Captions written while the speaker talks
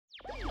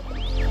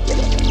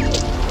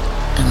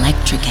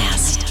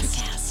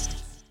Electricast.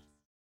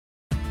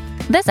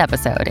 This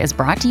episode is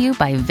brought to you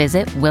by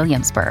Visit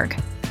Williamsburg.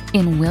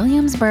 In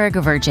Williamsburg,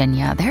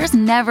 Virginia, there's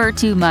never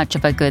too much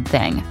of a good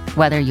thing.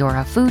 Whether you're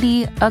a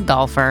foodie, a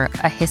golfer,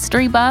 a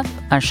history buff,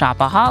 a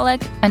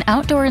shopaholic, an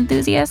outdoor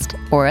enthusiast,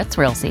 or a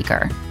thrill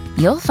seeker,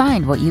 you'll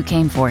find what you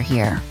came for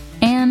here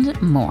and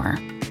more.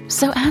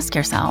 So ask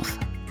yourself,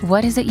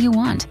 what is it you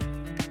want?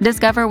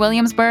 Discover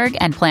Williamsburg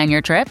and plan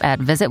your trip at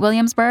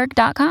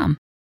visitwilliamsburg.com.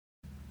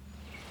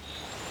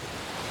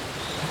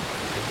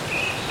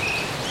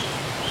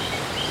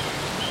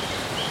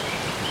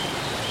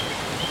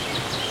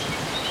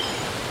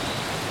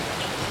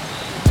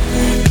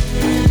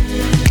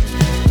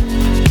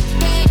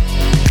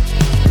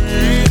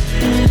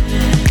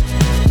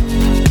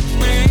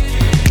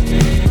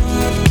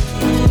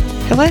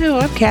 Hello,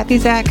 I'm Kathy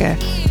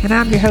Zacka, and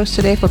I'm your host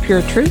today for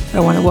Pure Truth. I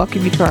want to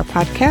welcome you to our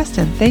podcast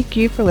and thank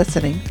you for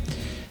listening.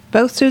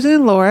 Both Susan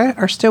and Laura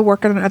are still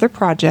working on other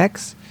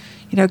projects.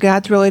 You know,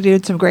 God's really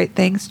doing some great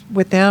things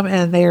with them,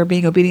 and they are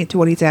being obedient to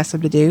what He's asked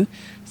them to do.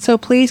 So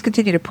please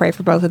continue to pray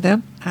for both of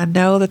them. I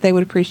know that they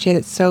would appreciate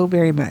it so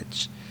very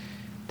much.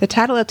 The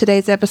title of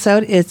today's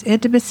episode is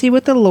Intimacy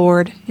with the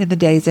Lord in the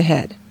Days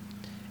Ahead.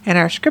 And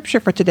our scripture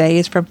for today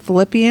is from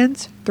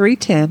Philippians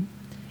 3:10,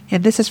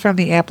 and this is from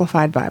the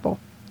Amplified Bible.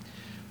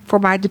 For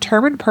my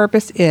determined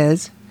purpose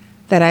is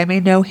that I may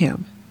know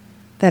Him,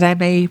 that I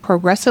may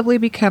progressively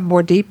become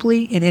more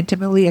deeply and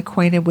intimately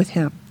acquainted with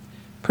Him,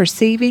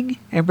 perceiving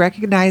and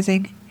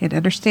recognizing and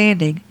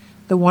understanding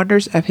the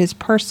wonders of His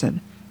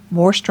person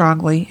more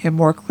strongly and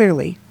more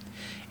clearly,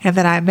 and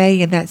that I may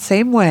in that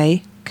same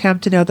way come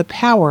to know the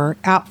power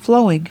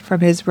outflowing from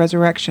His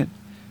resurrection,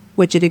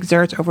 which it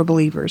exerts over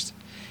believers,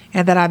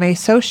 and that I may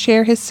so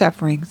share His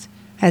sufferings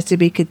as to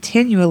be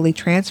continually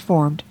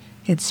transformed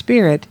in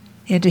spirit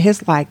into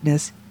His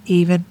likeness,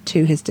 even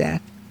to His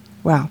death.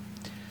 Wow.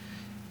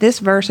 This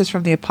verse is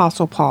from the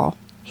Apostle Paul.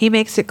 He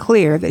makes it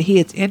clear that he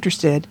is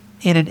interested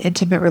in an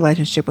intimate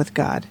relationship with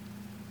God.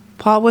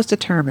 Paul was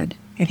determined,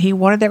 and he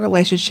wanted that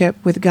relationship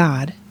with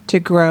God to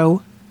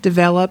grow,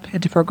 develop,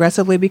 and to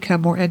progressively become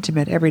more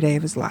intimate every day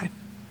of his life.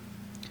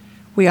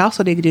 We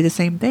also need to do the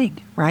same thing,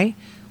 right?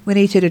 We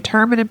need to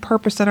determine and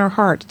purpose in our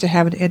hearts to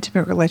have an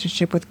intimate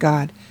relationship with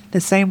God,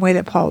 the same way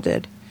that Paul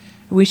did.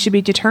 We should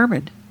be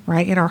determined,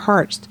 right, in our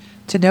hearts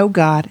to know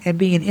God and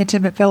be in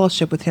intimate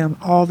fellowship with Him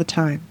all the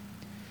time.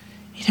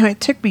 You know, it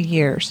took me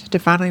years to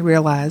finally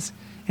realize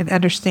and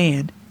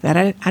understand that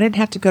I didn't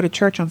have to go to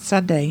church on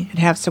Sunday and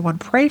have someone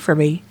pray for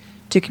me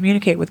to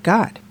communicate with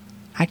God.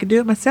 I could do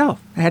it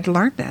myself. I had to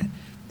learn that.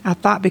 I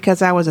thought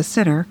because I was a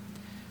sinner,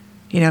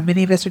 you know,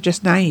 many of us are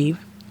just naive,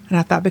 and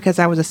I thought because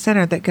I was a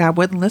sinner that God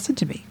wouldn't listen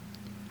to me.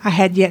 I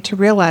had yet to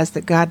realize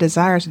that God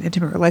desires an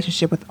intimate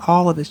relationship with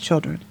all of His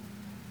children.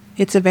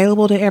 It's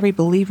available to every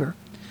believer,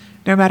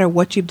 no matter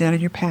what you've done in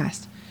your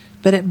past,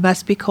 but it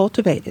must be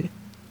cultivated,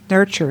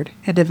 nurtured,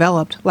 and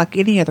developed like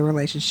any other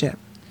relationship.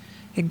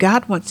 And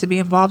God wants to be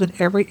involved in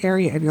every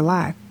area of your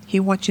life. He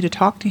wants you to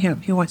talk to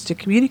Him. He wants to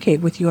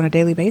communicate with you on a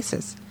daily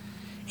basis.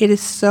 It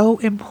is so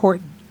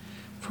important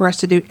for us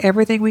to do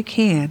everything we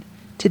can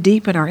to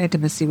deepen our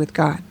intimacy with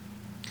God.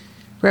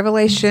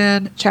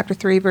 Revelation chapter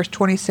 3, verse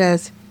 20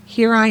 says,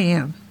 "Here I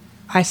am.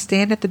 I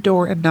stand at the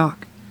door and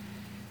knock.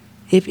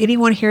 If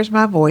anyone hears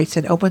my voice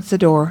and opens the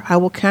door, I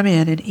will come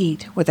in and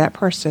eat with that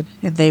person,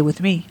 and they with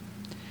me."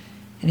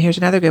 And here's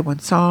another good one.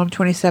 Psalm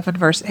 27,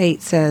 verse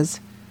 8 says,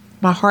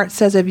 "My heart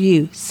says of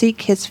you,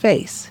 seek His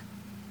face.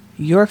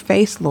 Your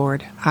face,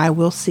 Lord, I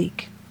will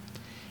seek."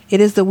 It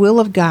is the will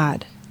of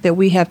God that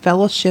we have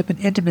fellowship and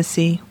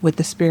intimacy with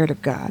the Spirit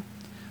of God.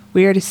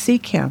 We are to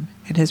seek Him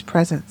in His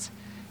presence.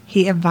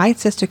 He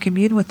invites us to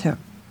commune with Him.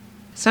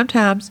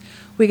 Sometimes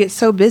we get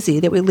so busy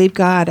that we leave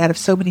God out of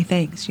so many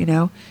things, you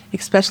know,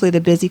 especially the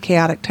busy,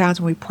 chaotic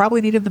times when we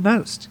probably need Him the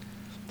most.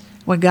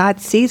 When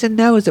God sees and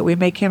knows that we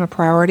make Him a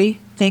priority,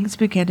 things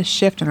begin to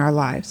shift in our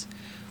lives.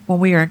 When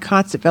we are in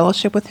constant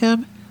fellowship with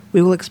Him,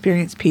 we will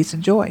experience peace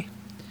and joy.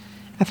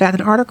 I found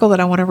an article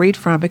that I want to read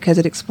from because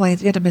it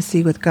explains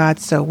intimacy with God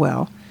so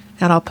well,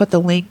 and I'll put the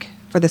link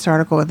for this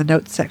article in the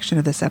notes section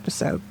of this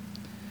episode.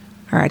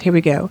 All right, here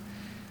we go.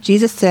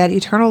 Jesus said,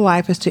 "Eternal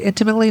life is to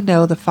intimately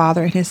know the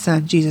Father and His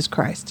Son, Jesus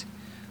Christ.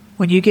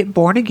 When you get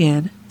born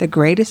again, the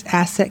greatest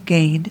asset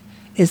gained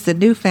is the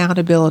newfound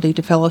ability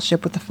to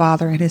fellowship with the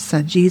Father and His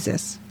Son,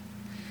 Jesus.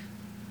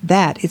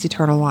 That is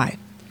eternal life.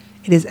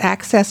 It is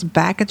access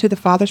back into the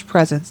Father's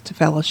presence to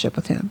fellowship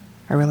with Him."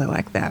 I really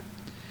like that.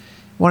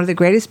 One of the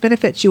greatest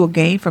benefits you will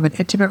gain from an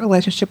intimate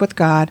relationship with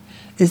God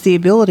is the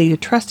ability to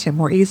trust Him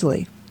more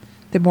easily.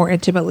 The more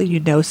intimately you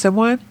know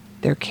someone,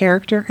 their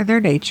character, and their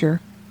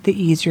nature, the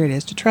easier it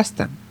is to trust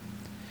them.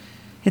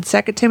 In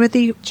 2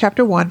 Timothy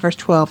chapter 1, verse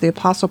 12, the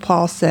Apostle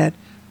Paul said,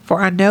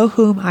 "For I know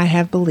whom I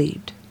have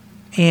believed,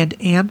 and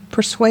am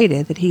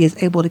persuaded that He is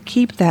able to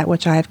keep that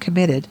which I have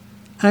committed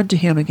unto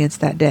Him against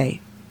that day."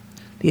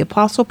 The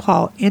Apostle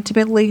Paul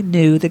intimately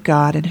knew the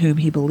God in whom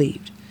he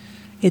believed.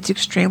 It's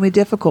extremely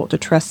difficult to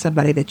trust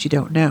somebody that you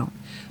don't know,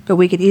 but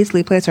we can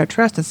easily place our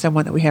trust in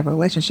someone that we have a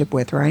relationship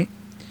with, right?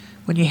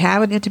 When you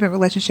have an intimate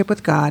relationship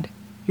with God,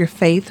 your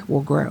faith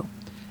will grow,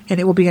 and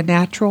it will be a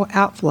natural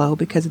outflow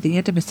because of the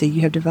intimacy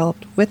you have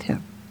developed with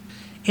Him.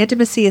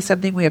 Intimacy is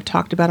something we have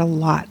talked about a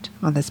lot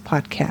on this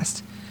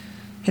podcast,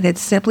 and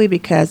it's simply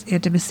because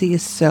intimacy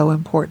is so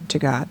important to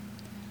God.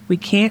 We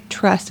can't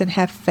trust and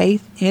have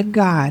faith in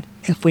God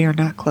if we are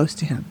not close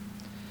to Him.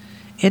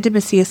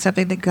 Intimacy is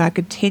something that God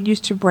continues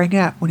to bring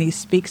up when He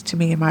speaks to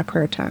me in my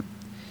prayer time.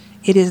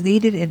 It is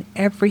needed in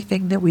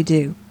everything that we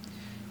do.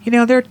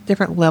 There are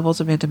different levels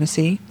of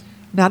intimacy.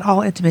 Not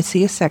all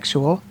intimacy is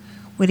sexual.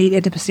 We need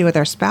intimacy with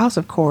our spouse,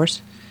 of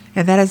course,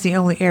 and that is the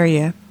only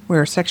area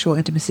where sexual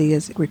intimacy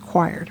is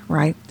required,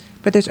 right?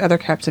 But there's other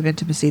types of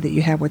intimacy that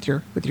you have with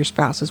your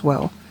spouse as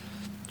well.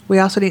 We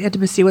also need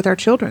intimacy with our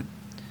children.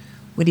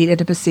 We need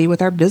intimacy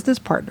with our business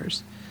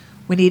partners.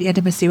 We need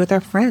intimacy with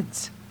our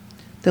friends.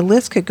 The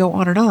list could go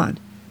on.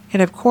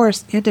 And of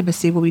course,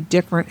 intimacy will be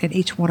different in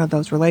each one of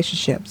those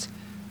relationships.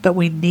 But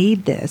we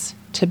need this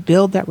to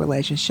build that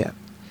relationship.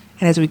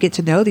 And as we get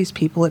to know these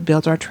people, it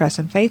builds our trust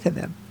and faith in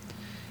them.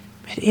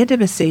 But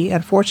intimacy,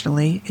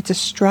 unfortunately, it's a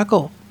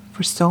struggle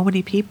for so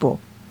many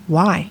people.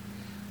 Why?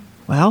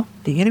 Well,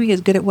 the enemy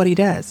is good at what he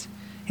does,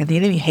 and the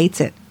enemy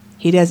hates it.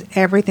 He does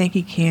everything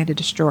he can to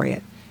destroy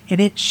it, and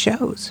it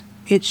shows.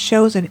 It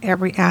shows in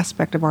every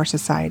aspect of our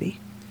society.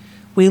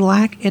 We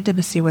lack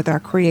intimacy with our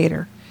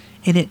Creator,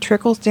 and it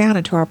trickles down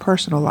into our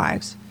personal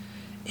lives.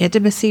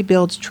 Intimacy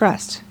builds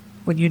trust.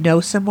 When you know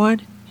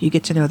someone, you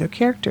get to know their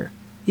character.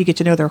 You get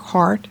to know their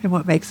heart and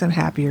what makes them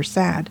happy or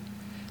sad.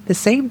 The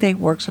same thing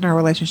works in our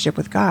relationship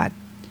with God.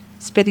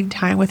 Spending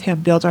time with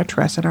Him builds our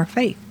trust and our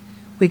faith.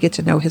 We get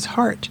to know His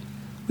heart.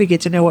 We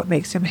get to know what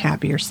makes Him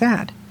happy or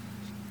sad.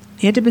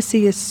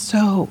 Intimacy is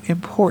so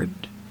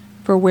important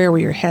for where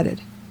we are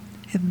headed.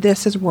 And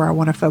this is where I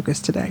want to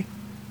focus today.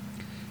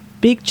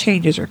 Big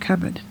changes are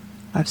coming.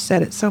 I've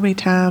said it so many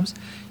times.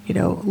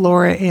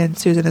 Laura and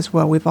Susan as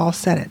well, we've all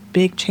said it.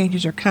 Big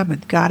changes are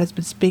coming. God has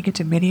been speaking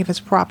to many of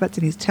His prophets,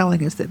 and He's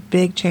telling us that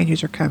big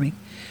changes are coming.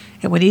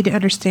 And we need to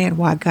understand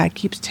why God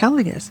keeps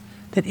telling us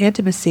that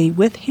intimacy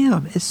with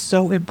Him is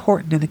so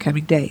important in the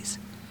coming days.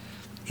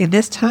 In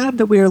this time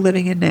that we are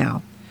living in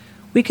now,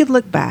 we could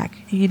look back,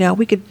 and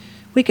we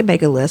could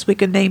make a list. We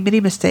could name many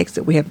mistakes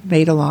that we have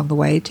made along the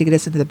way to get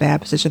us into the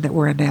bad position that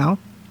we're in now.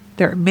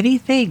 There are many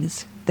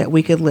things that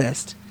we could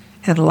list,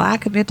 and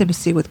lack of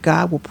intimacy with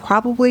God will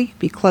probably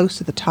be close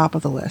to the top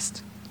of the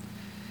list.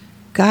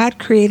 God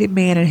created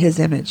man in His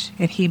image,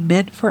 and He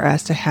meant for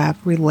us to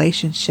have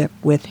relationship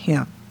with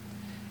Him.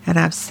 And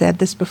I've said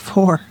this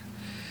before.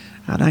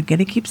 I'm not going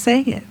to keep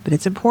saying it, but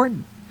it's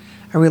important.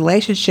 A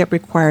relationship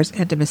requires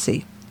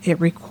intimacy. It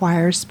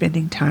requires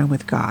spending time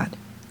with God.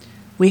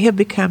 We have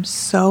become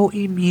so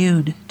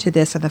immune to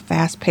this in the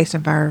fast-paced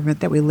environment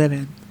that we live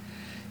in.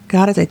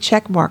 God is a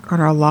check mark on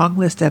our long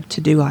list of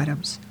to-do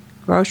items.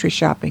 Grocery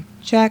shopping,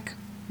 check.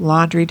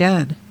 Laundry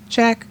done,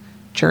 check.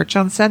 Church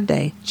on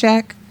Sunday,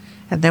 check.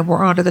 And then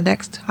we're on to the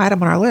next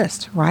item on our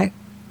list, right?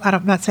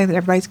 I'm not saying that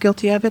everybody's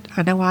guilty of it.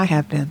 I know I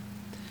have been.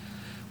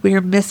 We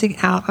are missing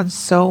out on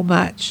so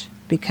much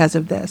because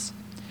of this.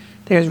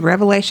 There's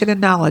revelation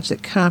and knowledge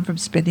that come from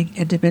spending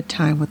intimate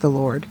time with the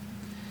Lord.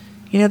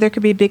 There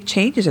could be big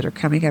changes that are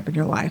coming up in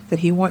your life that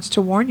He wants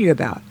to warn you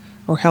about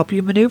or help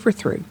you maneuver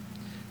through.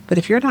 But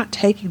if you're not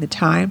taking the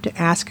time to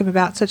ask Him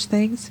about such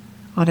things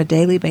on a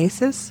daily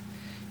basis,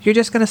 you're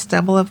just going to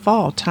stumble and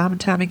fall time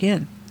and time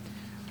again.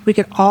 We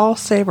could all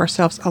save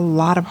ourselves a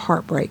lot of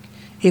heartbreak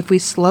if we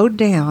slowed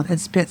down and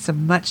spent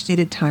some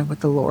much-needed time with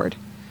the Lord.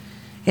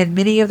 In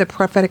many of the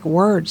prophetic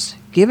words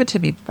given to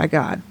me by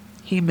God,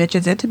 He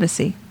mentions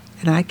intimacy,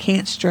 and I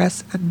can't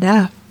stress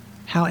enough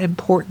how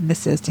important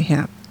this is to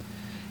Him.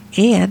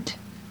 And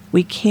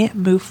we can't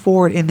move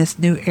forward in this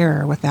new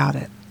era without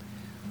it.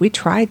 We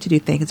tried to do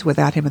things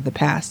without Him in the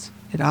past.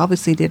 It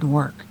obviously didn't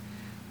work.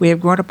 We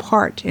have grown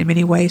apart in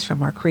many ways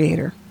from our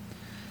Creator.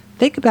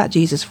 Think about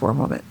Jesus for a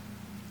moment.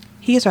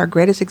 He is our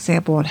greatest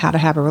example on how to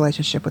have a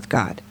relationship with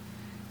God.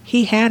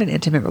 He had an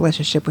intimate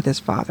relationship with His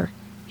Father.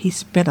 He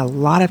spent a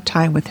lot of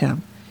time with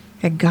Him,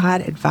 and God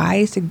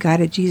advised and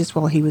guided Jesus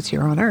while He was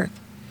here on earth.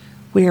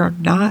 We are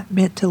not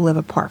meant to live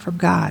apart from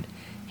God.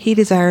 He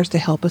desires to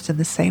help us in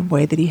the same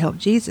way that He helped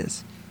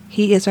Jesus.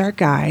 He is our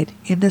guide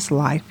in this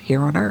life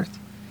here on earth.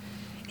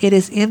 It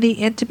is in the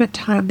intimate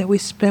time that we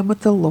spend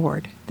with the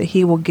Lord that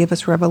He will give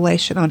us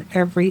revelation on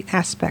every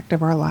aspect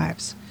of our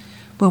lives.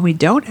 When we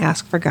don't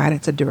ask for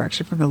guidance and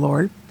direction from the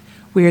Lord,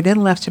 we are then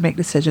left to make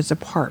decisions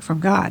apart from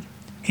God,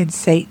 and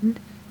Satan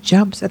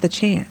jumps at the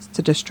chance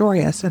to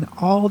destroy us in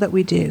all that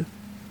we do.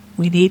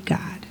 We need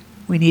God.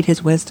 We need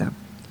His wisdom.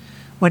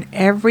 When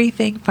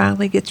everything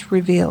finally gets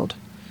revealed,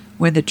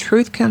 when the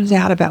truth comes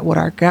out about what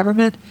our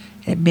government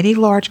and many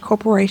large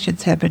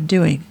corporations have been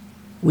doing,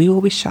 we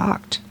will be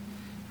shocked.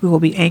 We will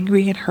be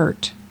angry and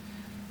hurt.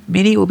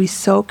 Many will be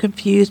so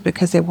confused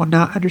because they will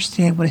not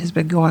understand what has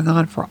been going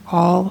on for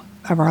all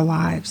of our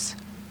lives.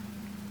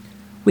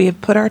 We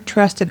have put our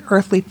trust in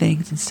earthly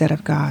things instead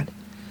of God.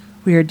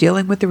 We are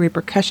dealing with the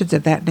repercussions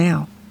of that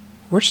now.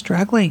 We're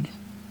struggling.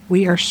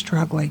 We are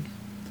struggling.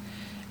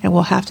 and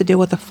we'll have to deal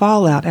with the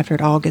fallout after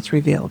it all gets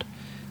revealed.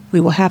 We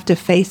will have to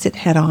face it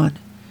head on.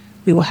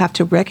 We will have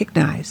to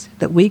recognize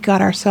that we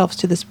got ourselves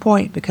to this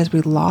point because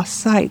we lost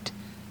sight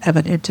of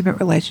an intimate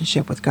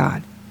relationship with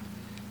God.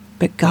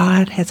 But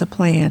God has a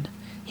plan.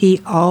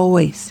 He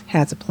always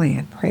has a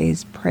plan.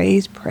 Praise,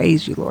 praise,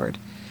 praise you, Lord.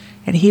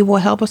 And He will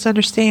help us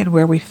understand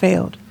where we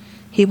failed.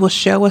 He will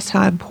show us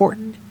how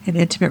important an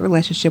intimate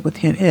relationship with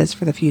Him is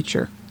for the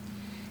future.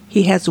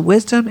 He has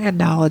wisdom and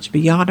knowledge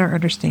beyond our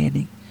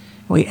understanding.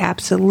 We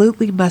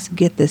absolutely must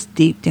get this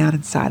deep down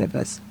inside of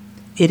us.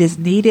 It is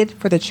needed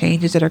for the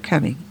changes that are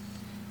coming.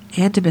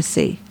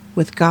 Intimacy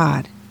with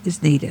God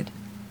is needed.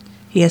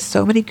 He has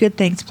so many good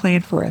things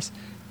planned for us,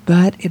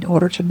 but in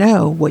order to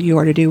know what you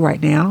are to do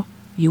right now,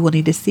 you will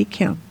need to seek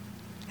Him.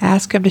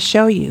 Ask Him to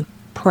show you.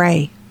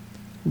 Pray,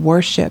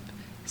 worship,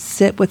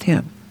 sit with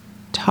Him,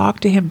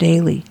 talk to Him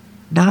daily,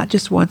 not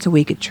just once a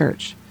week at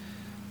church.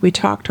 We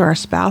talk to our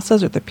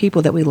spouses or the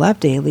people that we love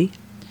daily.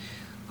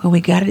 Well, we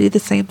got to do the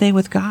same thing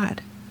with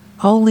God.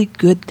 Only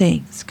good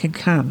things can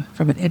come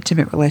from an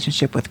intimate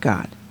relationship with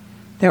God.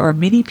 There are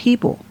many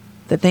people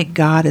that think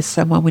God is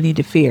someone we need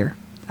to fear.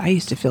 I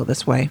used to feel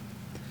this way.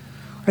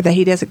 Or that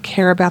He doesn't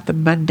care about the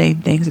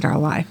mundane things in our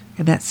life,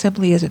 and that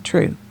simply isn't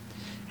true.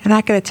 And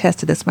I can attest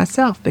to this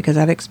myself because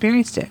I've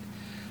experienced it.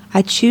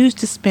 I choose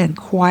to spend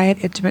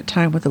quiet, intimate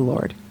time with the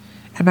Lord,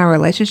 and my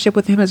relationship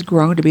with Him has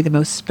grown to be the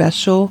most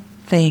special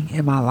thing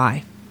in my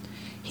life.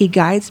 He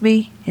guides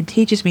me and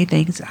teaches me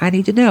things I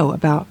need to know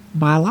about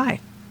my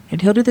life,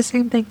 and He'll do the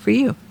same thing for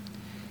you.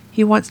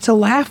 He wants to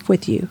laugh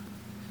with you.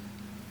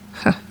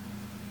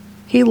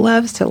 He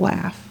loves to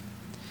laugh.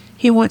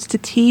 He wants to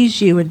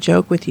tease you and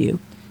joke with you.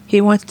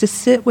 He wants to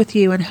sit with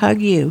you and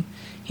hug you.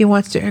 He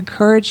wants to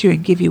encourage you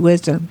and give you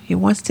wisdom. He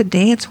wants to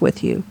dance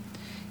with you.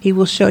 He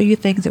will show you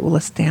things that will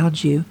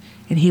astound you,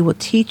 and He will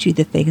teach you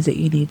the things that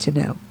you need to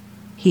know.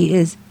 He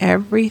is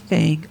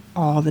everything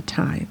all the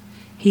time.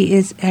 He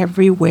is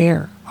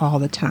everywhere all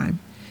the time.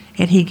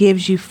 And He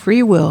gives you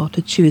free will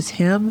to choose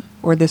Him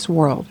or this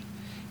world.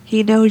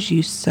 He knows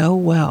you so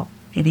well,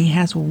 and He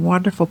has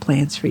wonderful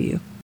plans for you.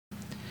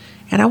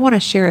 And I want to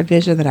share a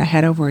vision that I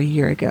had over a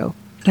year ago.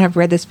 And I've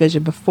read this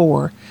vision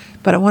before,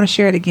 but I want to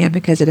share it again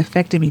because it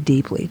affected me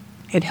deeply.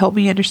 It helped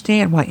me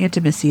understand why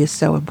intimacy is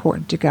so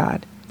important to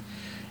God.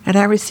 And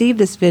I received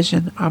this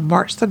vision on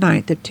March the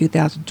 9th of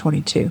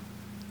 2022.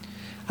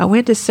 I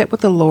went to sit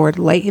with the Lord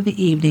late in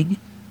the evening,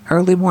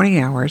 early morning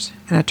hours,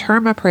 and I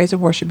turned my praise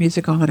and worship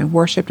music on and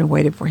worshiped and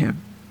waited for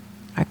Him.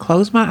 I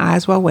closed my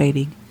eyes while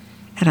waiting,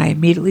 and I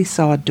immediately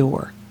saw a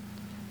door.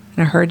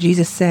 And I heard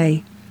Jesus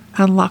say,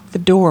 "Unlock the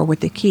door with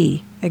the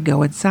key and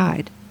go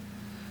inside."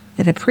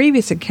 In a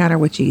previous encounter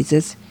with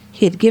Jesus,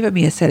 He had given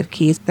me a set of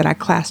keys that I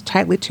clasped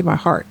tightly to my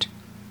heart.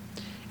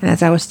 And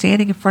as I was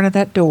standing in front of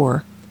that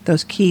door,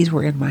 those keys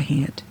were in my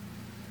hand.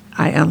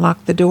 I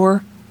unlocked the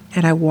door,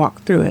 and I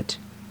walked through it.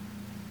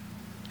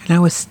 And I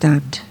was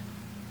stunned.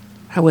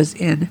 I was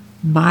in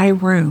my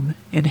room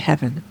in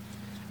heaven,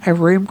 a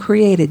room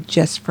created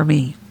just for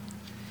me.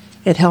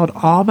 It held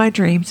all my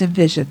dreams and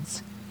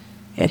visions.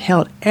 It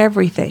held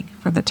everything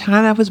from the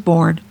time I was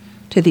born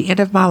to the end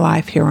of my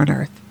life here on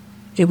earth.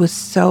 It was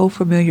so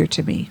familiar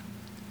to me.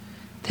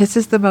 This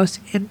is the most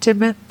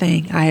intimate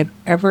thing I have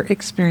ever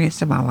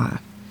experienced in my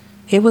life.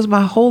 It was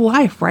my whole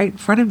life right in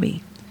front of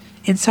me,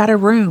 inside a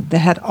room that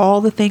had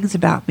all the things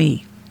about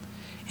me.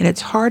 And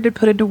it's hard to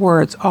put into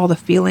words all the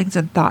feelings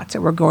and thoughts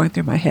that were going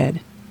through my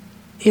head.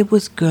 It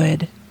was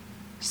good,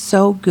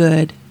 so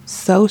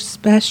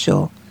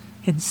special,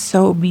 and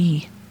so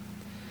me.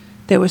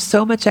 There was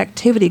so much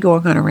activity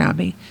going on around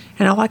me,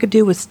 and all I could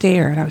do was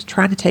stare, and I was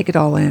trying to take it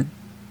all in.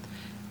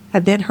 I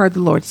then heard the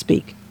Lord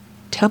speak.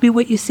 "Tell me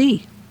what you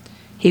see."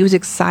 He was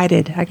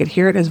excited. I could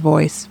hear it in His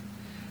voice.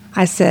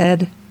 I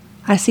said,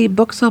 "I see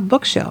books on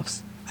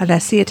bookshelves, and I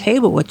see a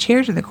table with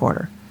chairs in the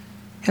corner."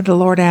 And the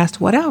Lord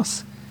asked, "What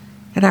else?"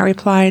 And I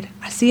replied,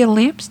 "I see a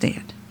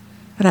lampstand."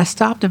 And I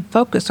stopped and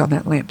focused on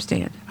that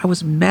lampstand. I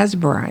was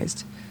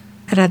mesmerized.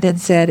 And I then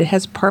said, "It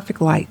has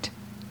perfect light."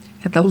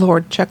 And the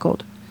Lord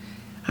chuckled.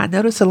 I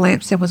noticed the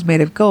lampstand was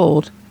made of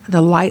gold, and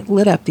the light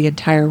lit up the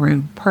entire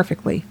room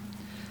perfectly.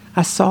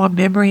 I saw a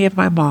memory of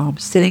my mom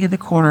sitting in the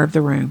corner of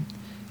the room,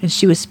 and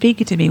she was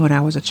speaking to me when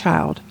I was a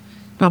child.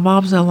 My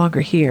mom's no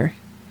longer here.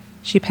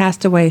 She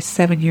passed away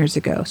 7 years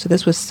ago, so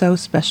this was so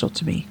special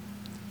to me.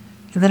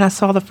 And then I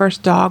saw the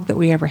first dog that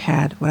we ever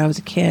had when I was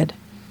a kid.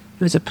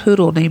 It was a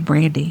poodle named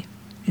Brandy,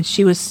 and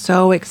she was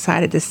so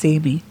excited to see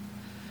me.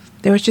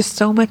 There was just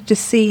so much to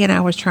see, and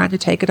I was trying to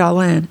take it all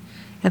in.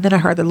 And then I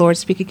heard the Lord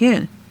speak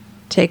again.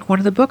 "Take one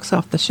of the books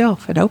off the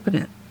shelf and open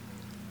it."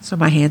 So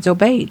my hands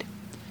obeyed.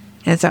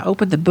 And as I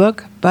opened the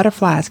book,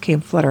 butterflies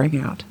came fluttering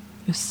out.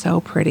 It was so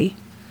pretty.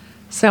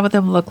 Some of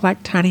them looked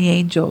like tiny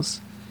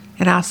angels.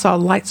 And I saw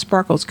light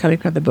sparkles coming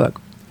from the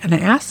book. And I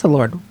asked the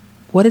Lord,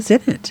 "What is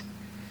in it?"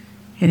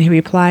 And He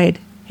replied,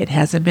 "It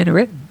hasn't been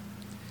written."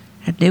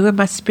 I knew in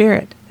my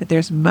spirit that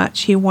there's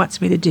much He wants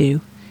me to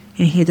do,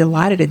 and He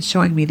delighted in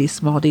showing me these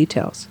small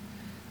details.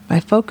 My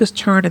focus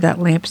turned to that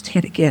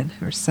lampstand again.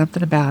 There was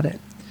something about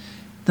it.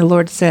 The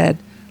Lord said,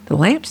 The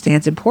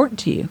lampstand's important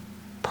to you.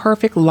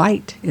 Perfect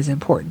light is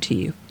important to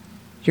you.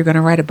 You're going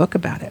to write a book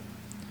about it.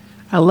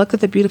 I looked at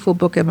the beautiful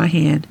book in my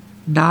hand,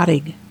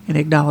 nodding in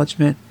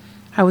acknowledgement.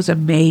 I was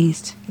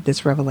amazed at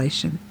this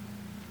revelation.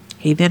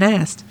 He then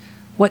asked,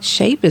 "What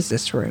shape is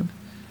this room?"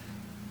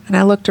 And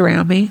I looked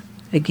around me,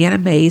 again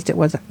amazed at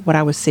what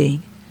I was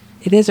seeing.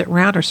 "It isn't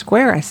round or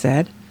square," I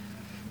said.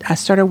 I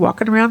started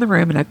walking around the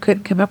room and I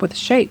couldn't come up with a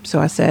shape,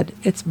 so I said,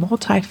 "It's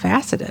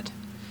multifaceted."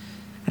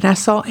 And I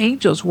saw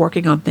angels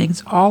working on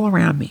things all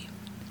around me.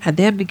 I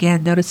then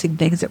began noticing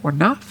things that were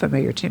not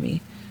familiar to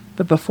me.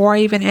 But before I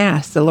even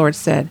asked, the Lord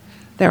said,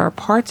 "There are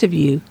parts of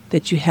you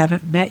that you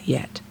haven't met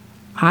yet.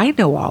 I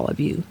know all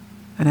of you,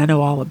 and I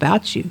know all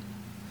about you,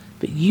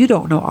 but you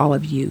don't know all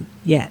of you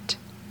yet.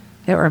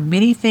 There are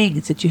many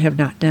things that you have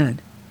not done,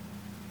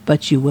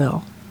 but you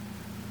will."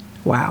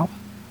 Wow.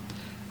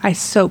 I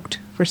soaked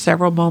for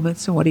several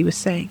moments in what he was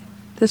saying.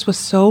 This was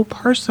so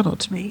personal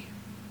to me.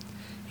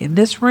 In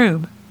this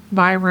room,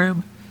 my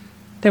room,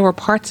 there were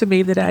parts of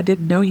me that I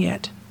didn't know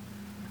yet.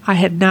 I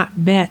had not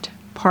met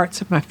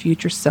parts of my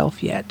future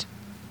self yet.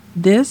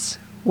 This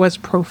was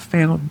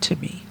profound to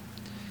me.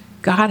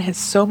 God has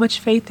so much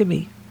faith in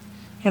me,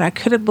 and I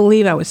couldn't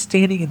believe I was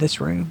standing in this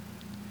room.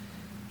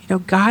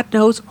 God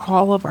knows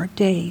all of our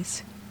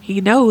days. He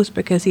knows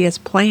because He has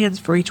plans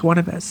for each one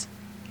of us.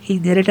 He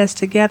knitted us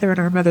together in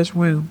our mother's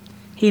womb.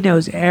 He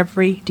knows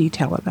every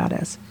detail about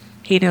us.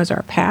 He knows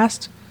our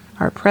past,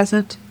 our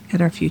present,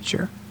 and our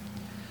future.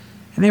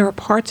 And there are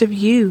parts of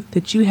you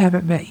that you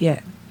haven't met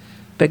yet.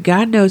 But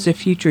God knows the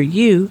future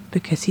you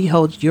because He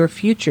holds your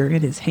future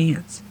in His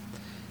hands.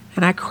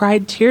 And I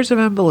cried tears of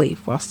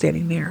unbelief while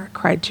standing there. I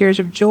cried tears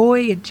of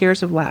joy and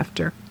tears of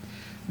laughter.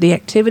 The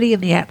activity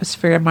and the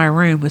atmosphere in my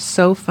room was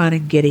so fun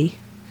and giddy.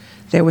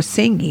 There was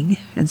singing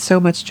and so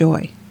much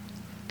joy.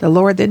 The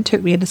Lord then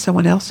took me into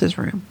someone else's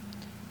room.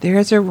 There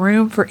is a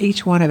room for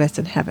each one of us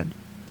in heaven.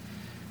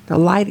 The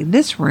light in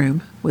this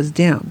room was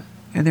dim,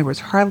 and there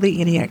was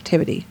hardly any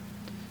activity.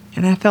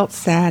 And I felt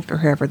sad for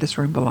whoever this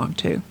room belonged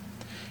to.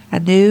 I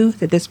knew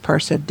that this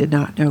person did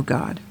not know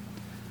God.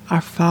 Our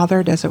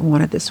Father doesn't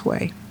want it this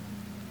way.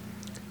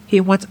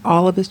 He wants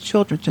all of His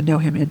children to know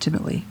Him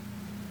intimately.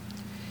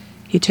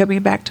 He took me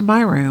back to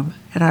my room,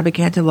 and I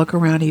began to look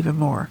around even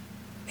more.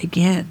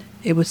 Again,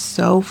 it was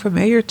so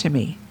familiar to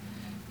me.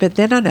 But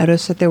then I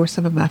noticed that there were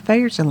some of my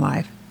failures in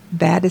life,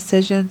 bad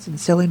decisions and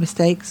silly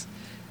mistakes.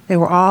 They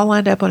were all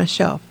lined up on a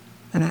shelf.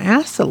 And I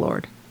asked the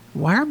Lord,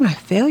 "Why are my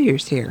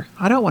failures here?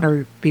 I don't want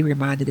to be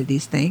reminded of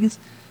these things."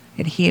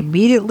 And He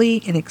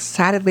immediately and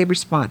excitedly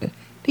responded,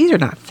 "These are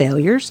not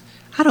failures.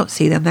 I don't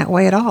see them that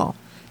way at all.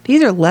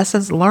 These are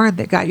lessons learned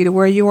that got you to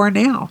where you are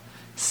now.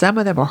 Some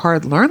of them are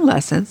hard-learned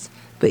lessons,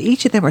 but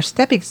each of them are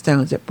stepping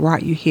stones that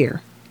brought you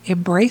here.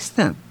 Embrace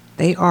them.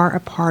 They are a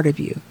part of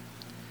you."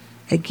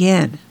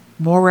 Again,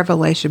 more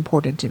revelation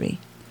poured into me.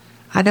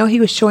 I know He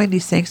was showing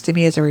these things to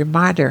me as a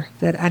reminder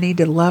that I need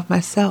to love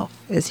myself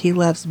as He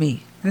loves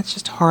me. That's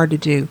just hard to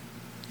do.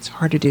 It's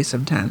hard to do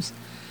sometimes.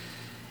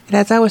 And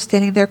as I was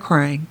standing there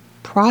crying,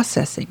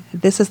 processing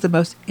that this is the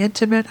most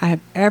intimate I have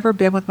ever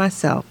been with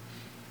myself,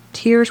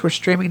 tears were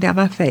streaming down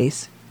my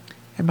face,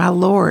 and my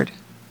Lord,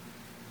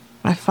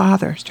 my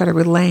Father, started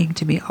relaying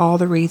to me all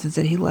the reasons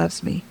that He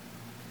loves me.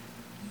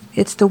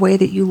 "It's the way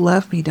that you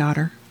love me,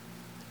 daughter.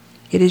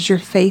 It is your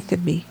faith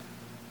in me.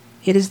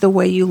 It is the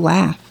way you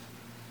laugh.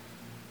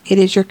 It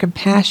is your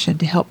compassion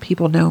to help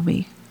people know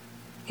me.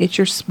 It's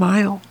your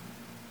smile.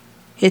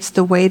 It's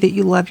the way that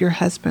you love your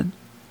husband.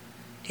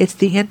 It's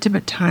the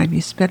intimate time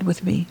you spend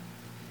with me.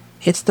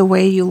 It's the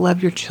way you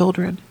love your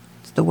children.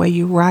 It's the way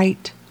you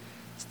write.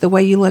 It's the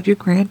way you love your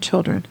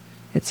grandchildren.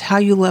 It's how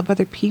you love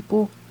other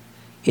people.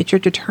 It's your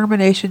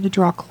determination to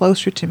draw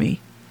closer to me.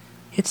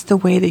 It's the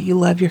way that you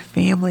love your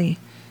family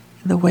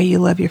and the way you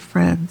love your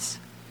friends.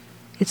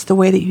 It's the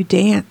way that you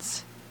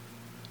dance.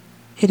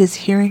 It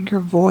is hearing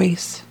your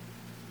voice.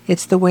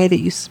 It's the way that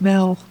you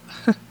smell.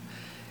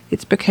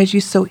 It's because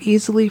you so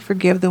easily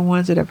forgive the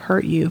ones that have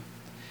hurt you.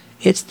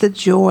 It's the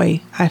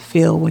joy I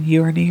feel when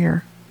you are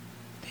near.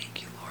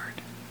 Thank you,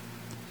 Lord.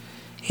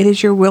 It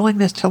is your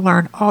willingness to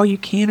learn all you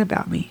can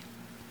about me.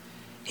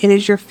 It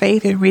is your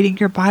faith in reading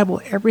your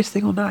Bible every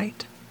single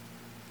night.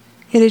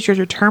 It is your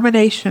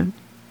determination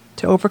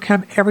to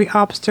overcome every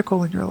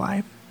obstacle in your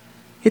life.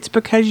 It's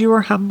because you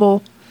are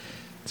humble.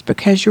 It's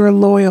because you are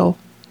loyal.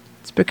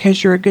 It's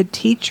because you're a good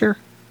teacher.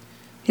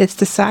 It's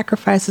the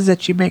sacrifices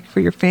that you make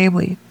for your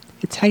family.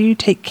 It's how you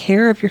take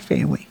care of your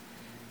family.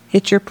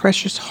 It's your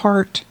precious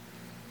heart.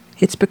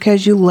 It's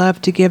because you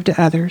love to give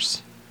to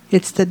others.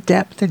 It's the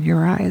depth in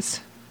your eyes.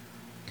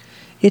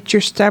 It's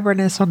your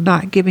stubbornness on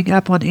not giving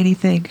up on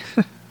anything.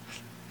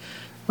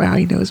 Wow,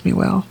 He knows me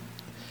well.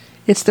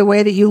 It's the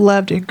way that you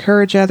love to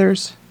encourage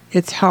others.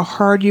 It's how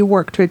hard you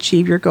work to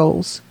achieve your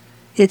goals.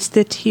 It's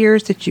the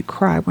tears that you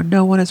cry when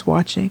no one is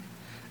watching.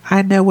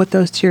 I know what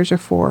those tears are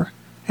for,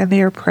 and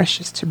they are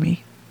precious to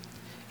me.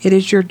 It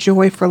is your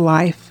joy for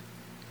life.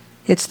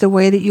 It's the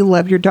way that you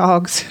love your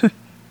dogs.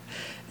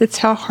 It's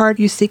how hard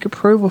you seek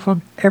approval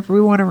from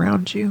everyone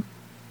around you.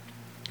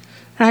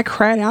 And I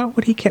cried out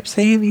when he kept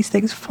saying these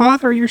things.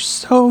 Father, you're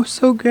so,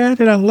 so good,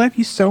 and I love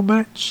you so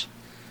much.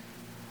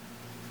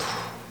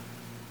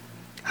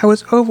 I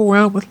was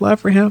overwhelmed with love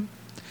for him.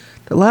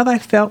 The love I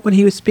felt when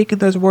he was speaking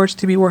those words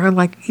to me were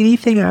unlike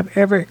anything I've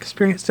ever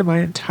experienced in my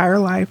entire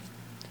life.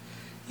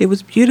 It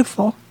was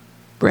beautiful,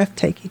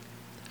 breathtaking,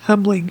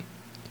 humbling,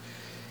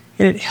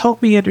 and it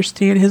helped me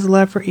understand his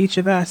love for each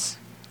of us.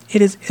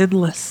 It is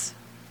endless.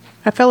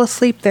 I fell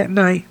asleep that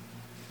night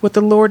with the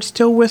Lord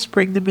still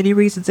whispering the many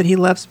reasons that he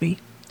loves me.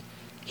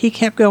 He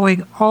kept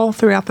going all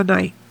throughout the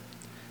night.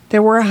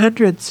 There were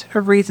hundreds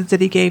of reasons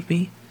that he gave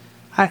me.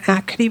 I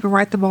couldn't even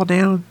write them all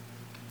down.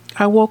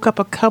 I woke up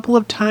a couple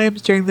of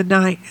times during the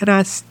night, and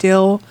I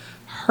still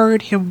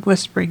heard him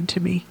whispering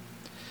to me.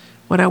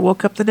 When I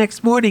woke up the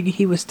next morning,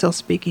 he was still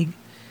speaking.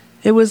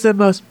 It was the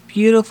most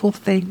beautiful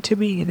thing to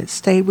me, and it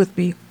stayed with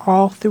me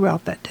all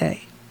throughout that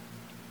day.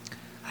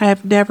 I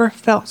have never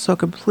felt so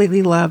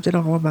completely loved in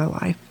all of my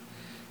life.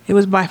 It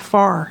was by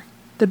far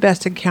the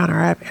best encounter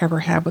I've ever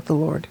had with the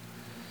Lord.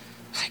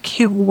 I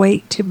can't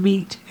wait to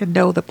meet and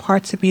know the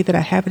parts of me that I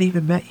haven't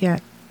even met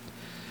yet.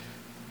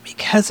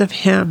 Because of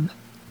him,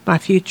 my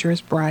future is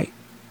bright.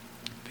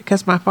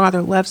 Because my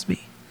Father loves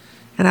me,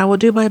 and I will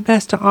do my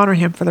best to honor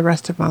him for the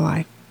rest of my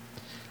life.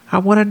 I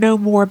want to know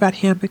more about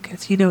him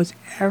because he knows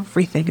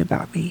everything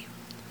about me.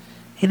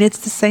 And it's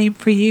the same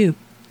for you.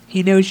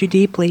 He knows you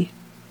deeply.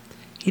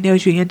 He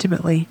knows you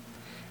intimately.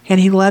 And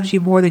he loves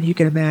you more than you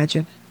can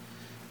imagine.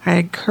 I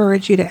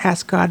encourage you to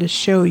ask God to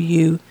show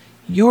you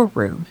your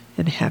room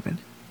in heaven.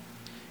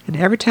 And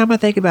every time I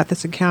think about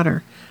this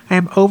encounter, I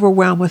am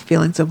overwhelmed with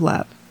feelings of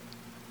love.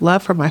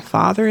 Love for my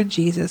Father and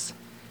Jesus,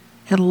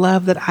 and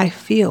love that I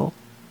feel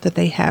that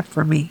they have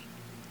for me.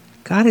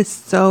 God is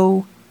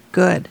so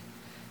good.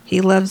 He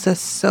loves us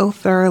so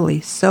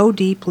thoroughly, so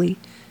deeply,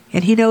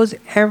 and he knows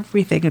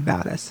everything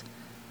about us.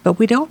 But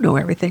we don't know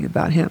everything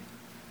about him.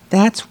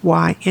 That's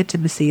why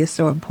intimacy is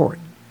so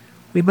important.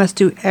 We must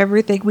do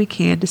everything we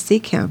can to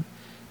seek him,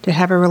 to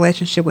have a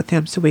relationship with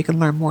him so we can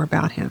learn more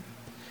about him.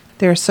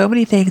 There are so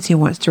many things he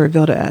wants to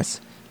reveal to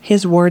us.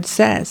 His word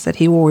says that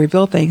he will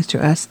reveal things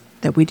to us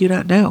that we do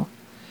not know.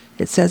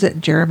 It says it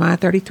in Jeremiah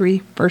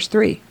 33, verse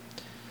 3.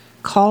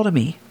 Call to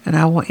me, and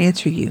I will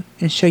answer you,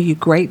 and show you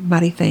great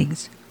mighty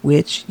things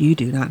which you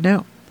do not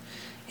know.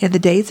 In the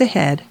days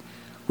ahead,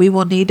 we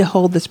will need to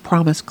hold this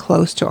promise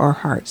close to our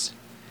hearts.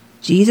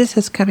 Jesus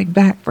is coming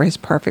back for his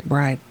perfect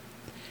bride.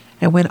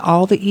 And when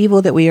all the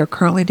evil that we are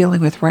currently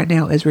dealing with right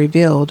now is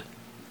revealed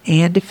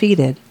and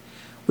defeated,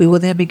 we will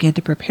then begin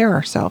to prepare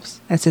ourselves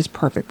as his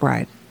perfect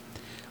bride.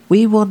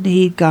 We will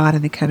need God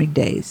in the coming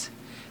days.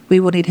 We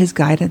will need his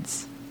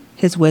guidance,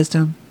 his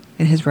wisdom,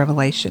 and his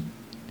revelation.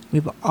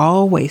 We've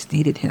always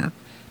needed him,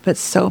 but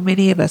so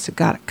many of us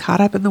got caught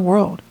up in the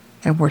world,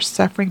 and we're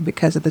suffering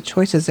because of the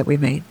choices that we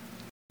made.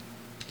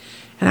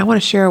 And I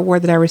want to share a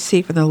word that I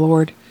received from the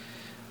Lord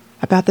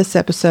about this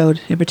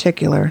episode in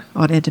particular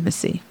on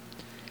intimacy.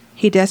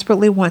 He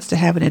desperately wants to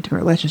have an intimate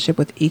relationship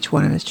with each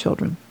one of his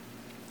children.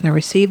 And I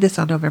received this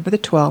on November the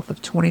 12th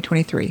of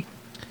 2023.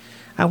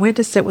 I went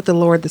to sit with the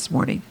Lord this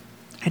morning.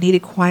 I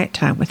needed quiet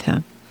time with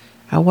him.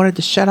 I wanted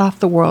to shut off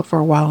the world for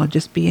a while and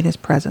just be in his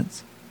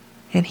presence.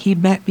 And he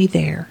met me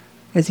there,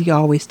 as he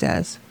always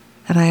does.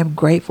 And I am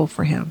grateful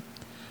for him.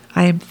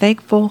 I am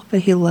thankful that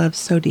he loves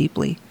so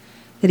deeply,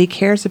 that he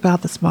cares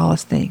about the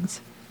smallest things.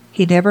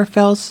 He never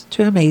fails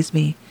to amaze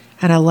me,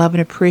 and I love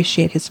and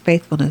appreciate his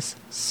faithfulness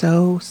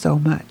so, so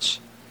much.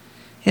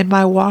 In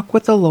my walk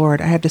with the Lord,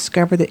 I have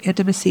discovered that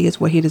intimacy is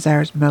what he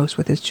desires most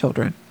with his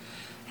children,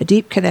 a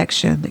deep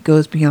connection that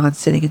goes beyond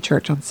sitting in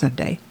church on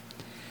Sunday.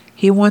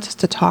 He wants us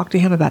to talk to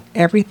him about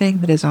everything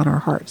that is on our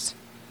hearts.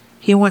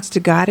 He wants to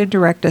guide and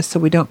direct us so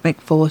we don't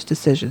make foolish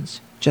decisions,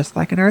 just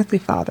like an earthly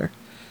father.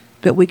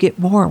 But we get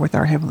more with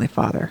our Heavenly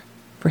Father,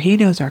 for he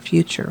knows our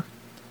future.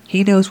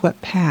 He knows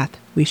what path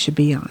we should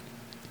be on.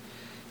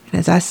 And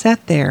as I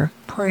sat there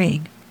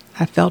praying,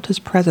 I felt his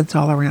presence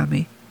all around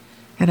me,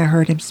 and I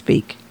heard him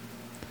speak.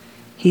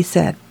 He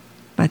said,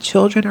 "My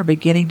children are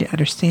beginning to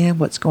understand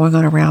what's going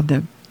on around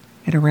them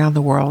and around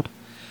the world.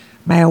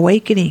 My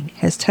awakening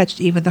has touched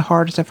even the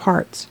hardest of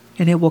hearts,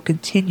 and it will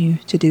continue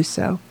to do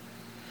so.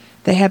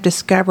 They have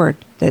discovered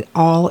that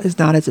all is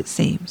not as it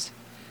seems.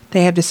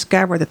 They have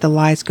discovered that the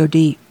lies go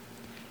deep,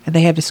 and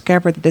they have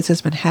discovered that this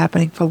has been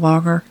happening for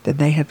longer than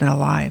they have been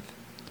alive.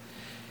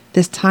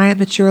 This time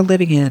that you are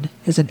living in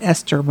is an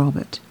Esther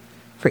moment,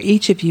 for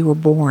each of you were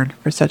born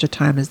for such a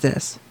time as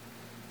this."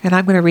 And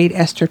I'm going to read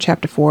Esther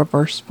chapter 4,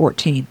 verse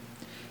 14.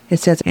 It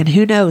says, "And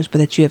who knows but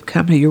that you have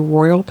come to your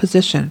royal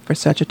position for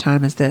such a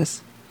time as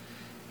this?"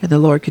 And the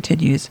Lord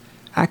continues,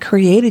 "I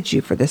created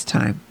you for this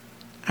time.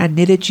 I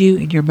knitted you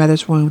in your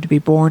mother's womb to be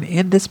born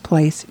in this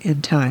place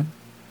in time."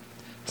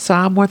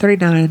 Psalm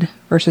 139,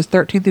 verses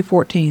 13 through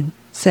 14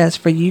 says,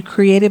 "For you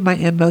created my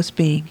inmost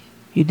being.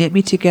 You knit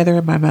me together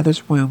in my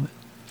mother's womb.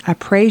 I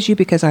praise you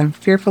because I am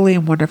fearfully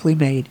and wonderfully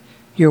made.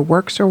 Your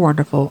works are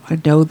wonderful. I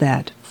know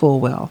that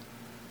full well."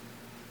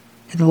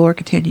 And the Lord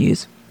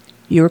continues,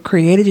 "You were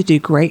created to do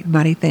great and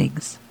mighty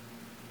things.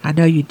 I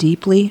know you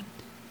deeply,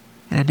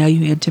 and I know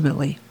you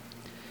intimately.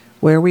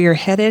 Where we are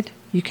headed,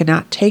 you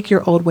cannot take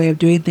your old way of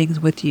doing things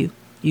with you.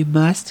 You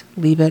must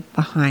leave it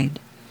behind.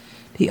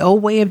 The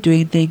old way of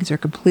doing things are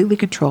completely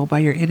controlled by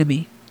your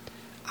enemy.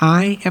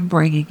 I am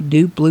bringing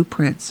new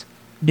blueprints,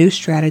 new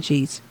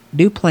strategies,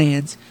 new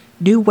plans,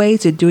 new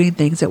ways of doing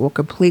things that will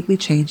completely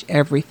change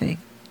everything.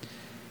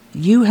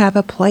 You have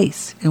a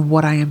place in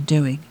what I am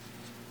doing.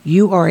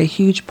 You are a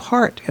huge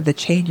part of the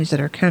changes that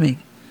are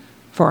coming,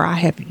 for I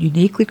have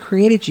uniquely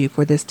created you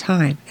for this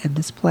time and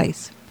this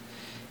place.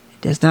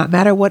 It does not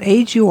matter what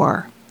age you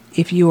are.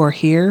 If you are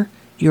here,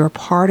 you are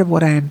part of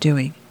what I am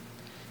doing.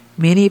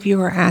 Many of you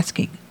are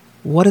asking,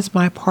 what is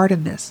my part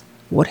in this?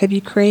 What have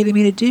you created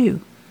me to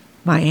do?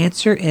 My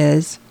answer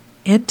is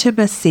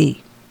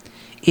intimacy.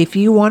 If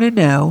you want to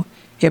know,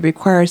 it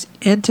requires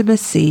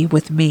intimacy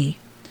with me.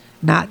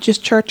 Not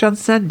just church on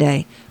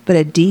Sunday, but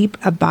a deep,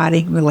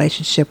 abiding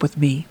relationship with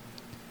me.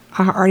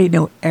 I already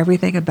know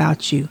everything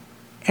about you.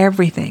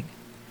 Everything.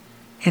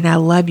 And I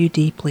love you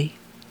deeply.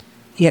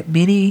 Yet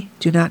many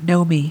do not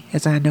know me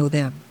as I know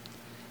them.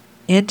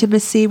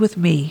 Intimacy with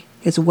me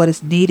is what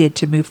is needed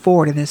to move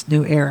forward in this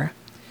new era.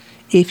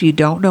 If you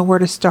don't know where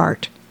to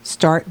start,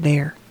 start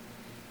there.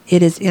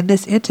 It is in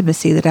this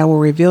intimacy that I will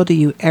reveal to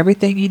you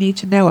everything you need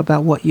to know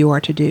about what you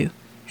are to do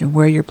and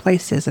where your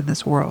place is in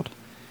this world.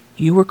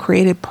 You were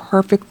created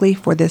perfectly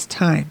for this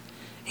time,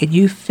 and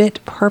you fit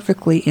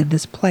perfectly in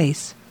this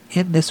place,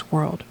 in this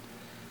world.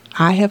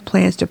 I have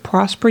plans to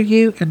prosper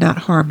you and not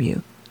harm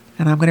you.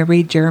 And I'm going to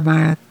read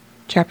Jeremiah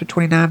chapter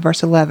 29,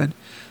 verse 11.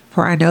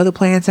 For I know the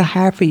plans I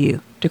have for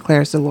you,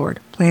 declares the Lord.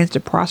 Plans to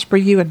prosper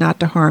you and not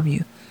to harm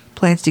you.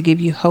 Plans to give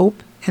you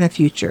hope and a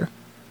future.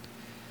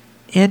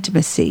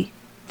 Intimacy.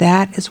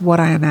 That is what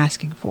I am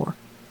asking for.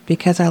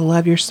 Because I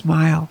love your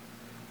smile,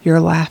 your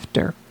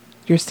laughter,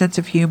 your sense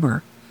of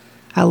humor.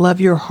 I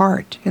love your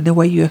heart and the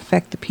way you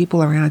affect the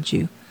people around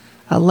you.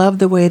 I love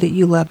the way that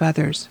you love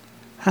others.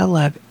 I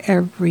love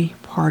every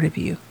part of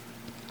you.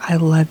 I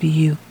love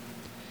you.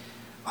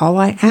 All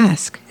I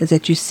ask is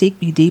that you seek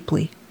me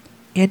deeply,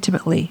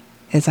 intimately,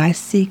 as I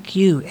seek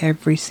you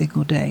every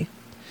single day.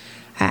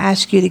 I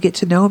ask you to get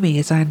to know me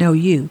as I know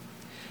you.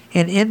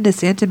 And in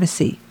this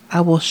intimacy,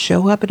 I will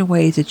show up in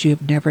ways that you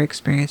have never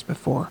experienced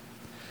before.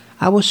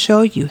 I will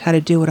show you how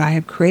to do what I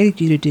have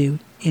created you to do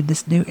in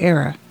this new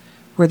era,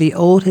 where the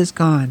old has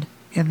gone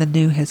and the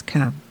new has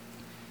come.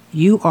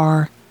 You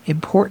are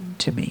important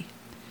to me.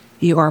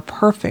 You are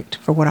perfect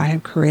for what I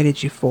have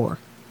created you for.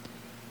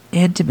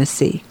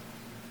 Intimacy.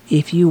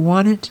 If you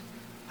want it,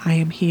 I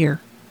am here,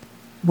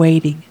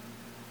 waiting,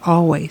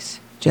 always,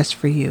 just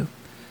for you.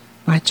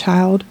 My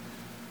child,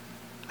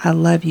 I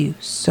love you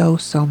so,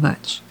 so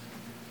much.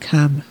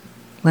 Come,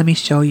 let me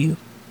show you.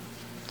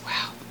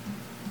 Wow.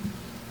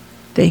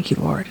 Thank you,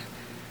 Lord.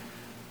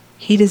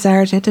 He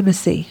desires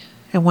intimacy,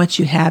 and once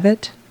you have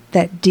it,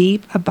 that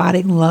deep,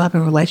 abiding love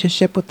and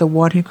relationship with the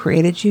one who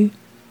created you,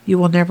 you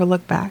will never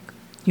look back.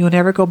 You will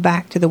never go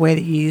back to the way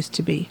that you used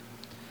to be.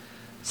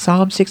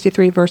 Psalm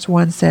 63 verse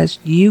 1 says,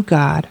 You,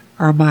 God,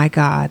 are my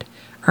God.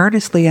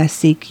 Earnestly I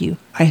seek you.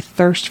 I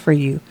thirst for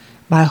you.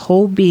 My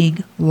whole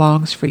being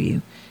longs for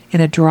you, in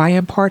a dry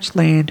and parched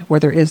land where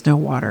there is no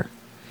water.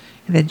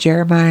 And then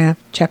Jeremiah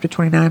chapter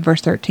 29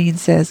 verse 13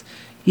 says,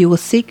 You will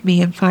seek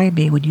me and find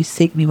me when you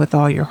seek me with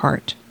all your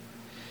heart.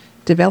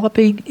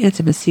 Developing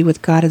intimacy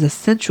with God is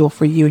essential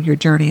for you in your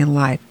journey in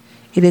life.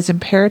 It is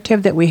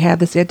imperative that we have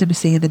this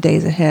intimacy in the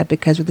days ahead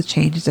because of the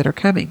changes that are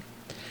coming.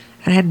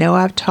 And I know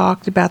I've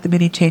talked about the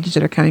many changes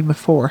that are coming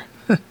before,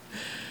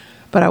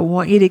 but I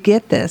want you to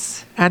get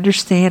this,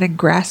 understand and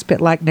grasp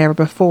it like never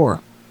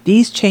before.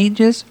 These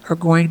changes are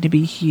going to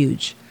be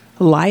huge.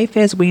 Life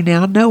as we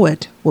now know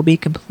it will be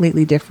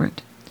completely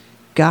different.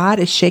 God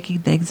is shaking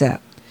things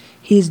up.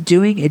 He is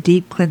doing a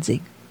deep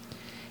cleansing.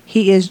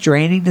 He is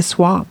draining the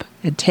swamp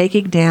and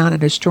taking down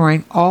and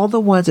destroying all the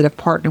ones that have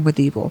partnered with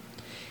evil.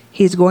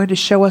 He is going to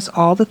show us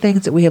all the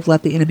things that we have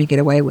let the enemy get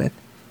away with,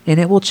 and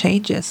it will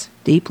change us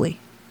deeply.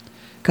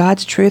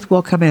 God's truth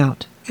will come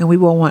out, and we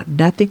will want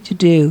nothing to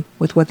do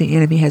with what the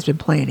enemy has been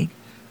planning,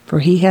 for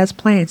he has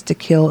plans to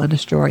kill and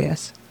destroy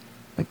us.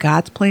 But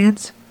God's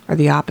plans are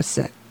the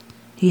opposite.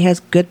 He has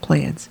good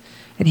plans,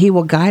 and he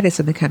will guide us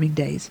in the coming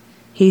days.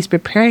 He's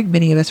preparing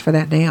many of us for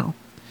that now.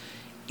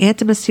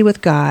 Intimacy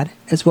with God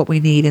is what we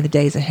need in the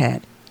days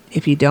ahead.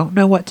 If you don't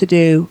know what to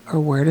do or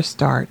where to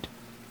start,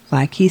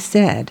 like he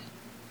said,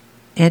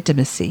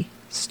 intimacy,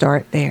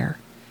 start there.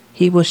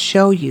 He will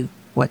show you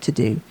what to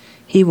do.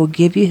 He will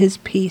give you his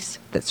peace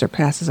that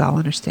surpasses all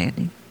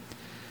understanding.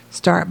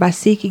 Start by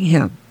seeking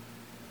him,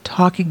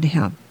 talking to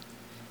him,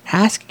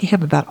 asking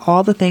him about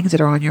all the things that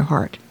are on your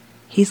heart.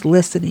 He's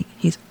listening.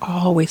 He's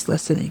always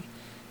listening,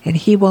 and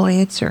he will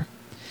answer.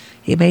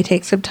 It may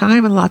take some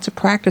time and lots of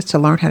practice to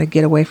learn how to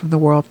get away from the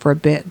world for a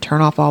bit and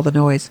turn off all the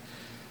noise.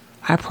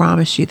 I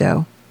promise you,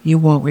 though, you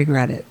won't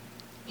regret it.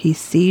 He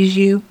sees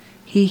you,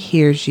 he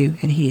hears you,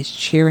 and he is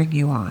cheering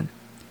you on.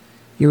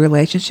 Your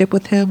relationship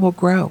with him will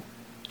grow.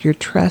 Your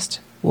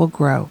trust will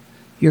grow.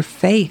 Your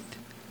faith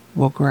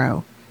will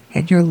grow.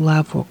 And your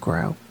love will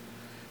grow.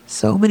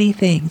 so many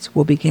things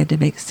will begin to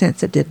make sense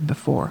that didn't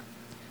before.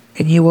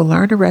 And you will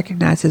learn to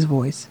recognize His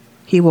voice.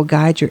 He will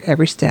guide your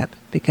every step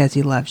because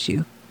He loves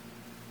you.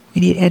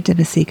 We need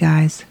intimacy,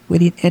 guys. We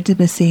need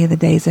intimacy in the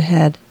days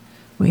ahead.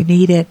 We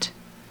need it.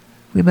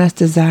 We must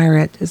desire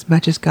it as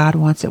much as God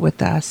wants it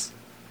with us.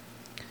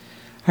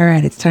 All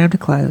right, it's time to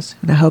close,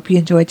 and I hope you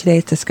enjoyed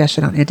today's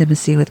discussion on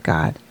intimacy with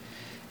God.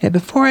 And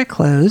before I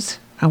close,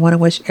 I want to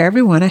wish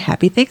everyone a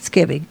happy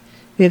Thanksgiving.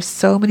 We have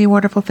so many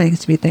wonderful things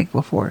to be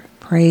thankful for.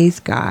 Praise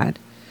God.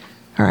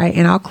 All right,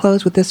 and I'll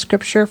close with this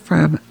scripture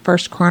from 1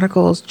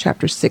 Chronicles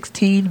chapter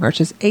 16,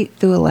 verses 8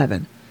 through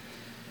 11.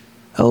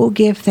 Oh,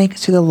 give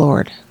thanks to the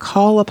Lord.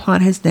 Call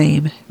upon His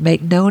name.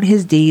 Make known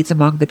His deeds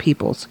among the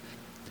peoples.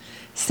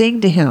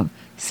 Sing to Him.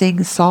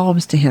 Sing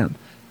psalms to Him.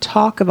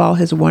 Talk of all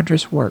His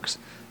wondrous works.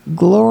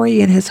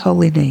 Glory in His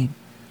holy name.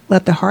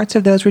 Let the hearts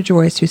of those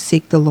rejoice who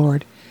seek the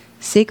Lord.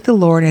 Seek the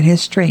Lord and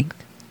His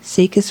strength.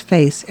 Seek His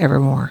face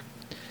evermore.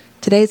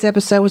 Today's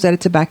episode was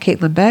edited by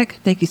Caitlin Beck.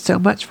 Thank you so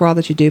much for all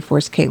that you do for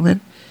us, Caitlin.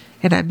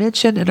 And I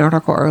mentioned an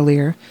article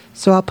earlier,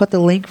 so I'll put the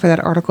link for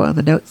that article in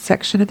the notes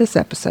section of this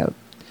episode.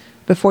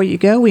 Before you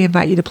go, we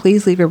invite you to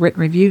please leave a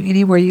written review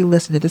anywhere you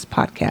listen to this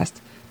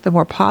podcast. The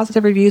more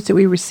positive reviews that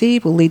we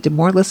receive will lead to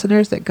more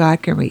listeners that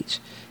God can reach.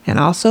 And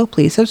also,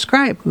 please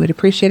subscribe. We would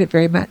appreciate it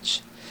very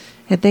much.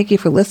 And thank you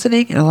for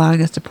listening and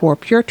allowing us to pour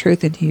pure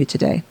truth into you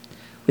today.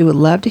 We would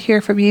love to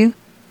hear from you,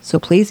 so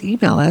please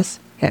email us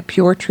at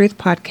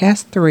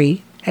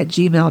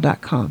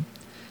puretruthpodcast3@gmail.com.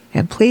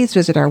 And please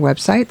visit our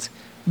websites.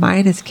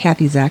 Mine is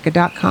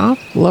kathyzaka.com.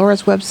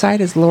 Laura's website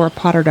is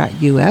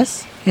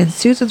laurapotter.us. And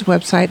Susan's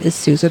website is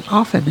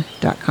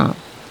susanoffen.com.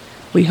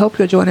 We hope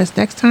you'll join us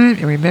next time.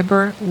 And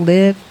remember,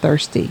 live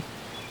thirsty.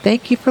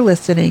 Thank you for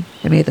listening.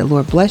 And may the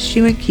Lord bless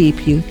you and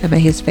keep you. And may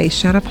His face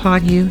shine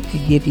upon you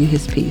and give you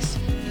His peace.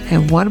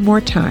 And one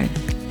more time,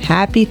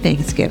 happy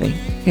Thanksgiving.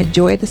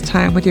 Enjoy this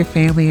time with your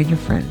family and your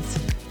friends.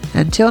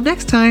 Until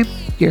next time,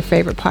 your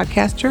favorite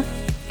podcaster,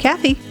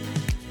 Kathy.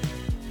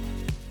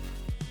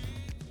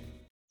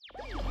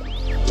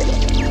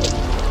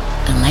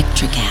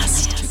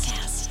 Electricast.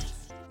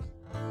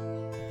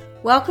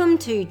 Welcome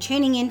to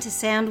Tuning Into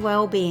Sound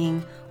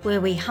Wellbeing,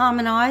 where we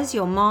harmonise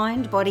your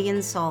mind, body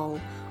and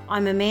soul.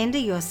 I'm Amanda,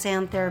 your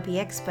sound therapy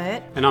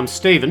expert. And I'm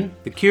Stephen,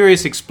 the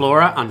curious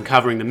explorer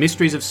uncovering the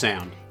mysteries of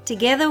sound.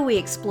 Together we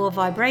explore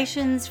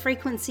vibrations,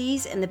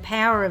 frequencies and the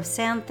power of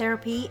sound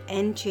therapy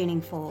and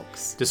tuning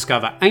forks.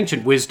 Discover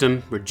ancient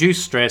wisdom,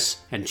 reduce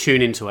stress and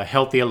tune into a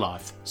healthier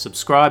life.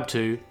 Subscribe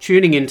to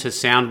Tuning Into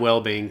Sound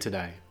Wellbeing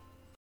today.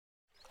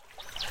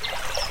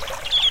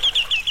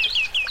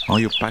 Are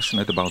you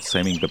passionate about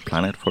saving the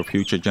planet for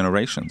future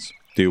generations?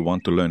 Do you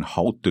want to learn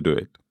how to do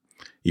it?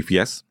 If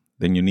yes,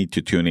 then you need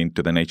to tune in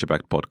to the Nature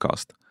Backed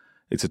podcast.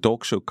 It's a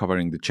talk show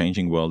covering the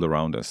changing world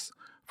around us,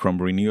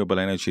 from renewable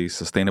energy,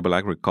 sustainable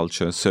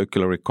agriculture,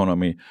 circular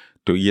economy,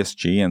 to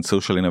ESG and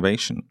social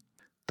innovation.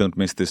 Don't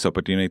miss this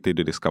opportunity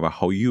to discover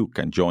how you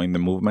can join the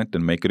movement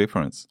and make a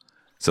difference.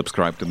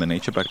 Subscribe to the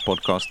Nature Backed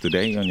podcast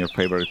today on your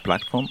favorite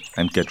platform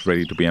and get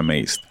ready to be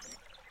amazed.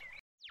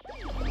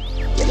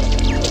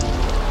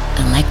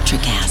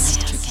 Electricast.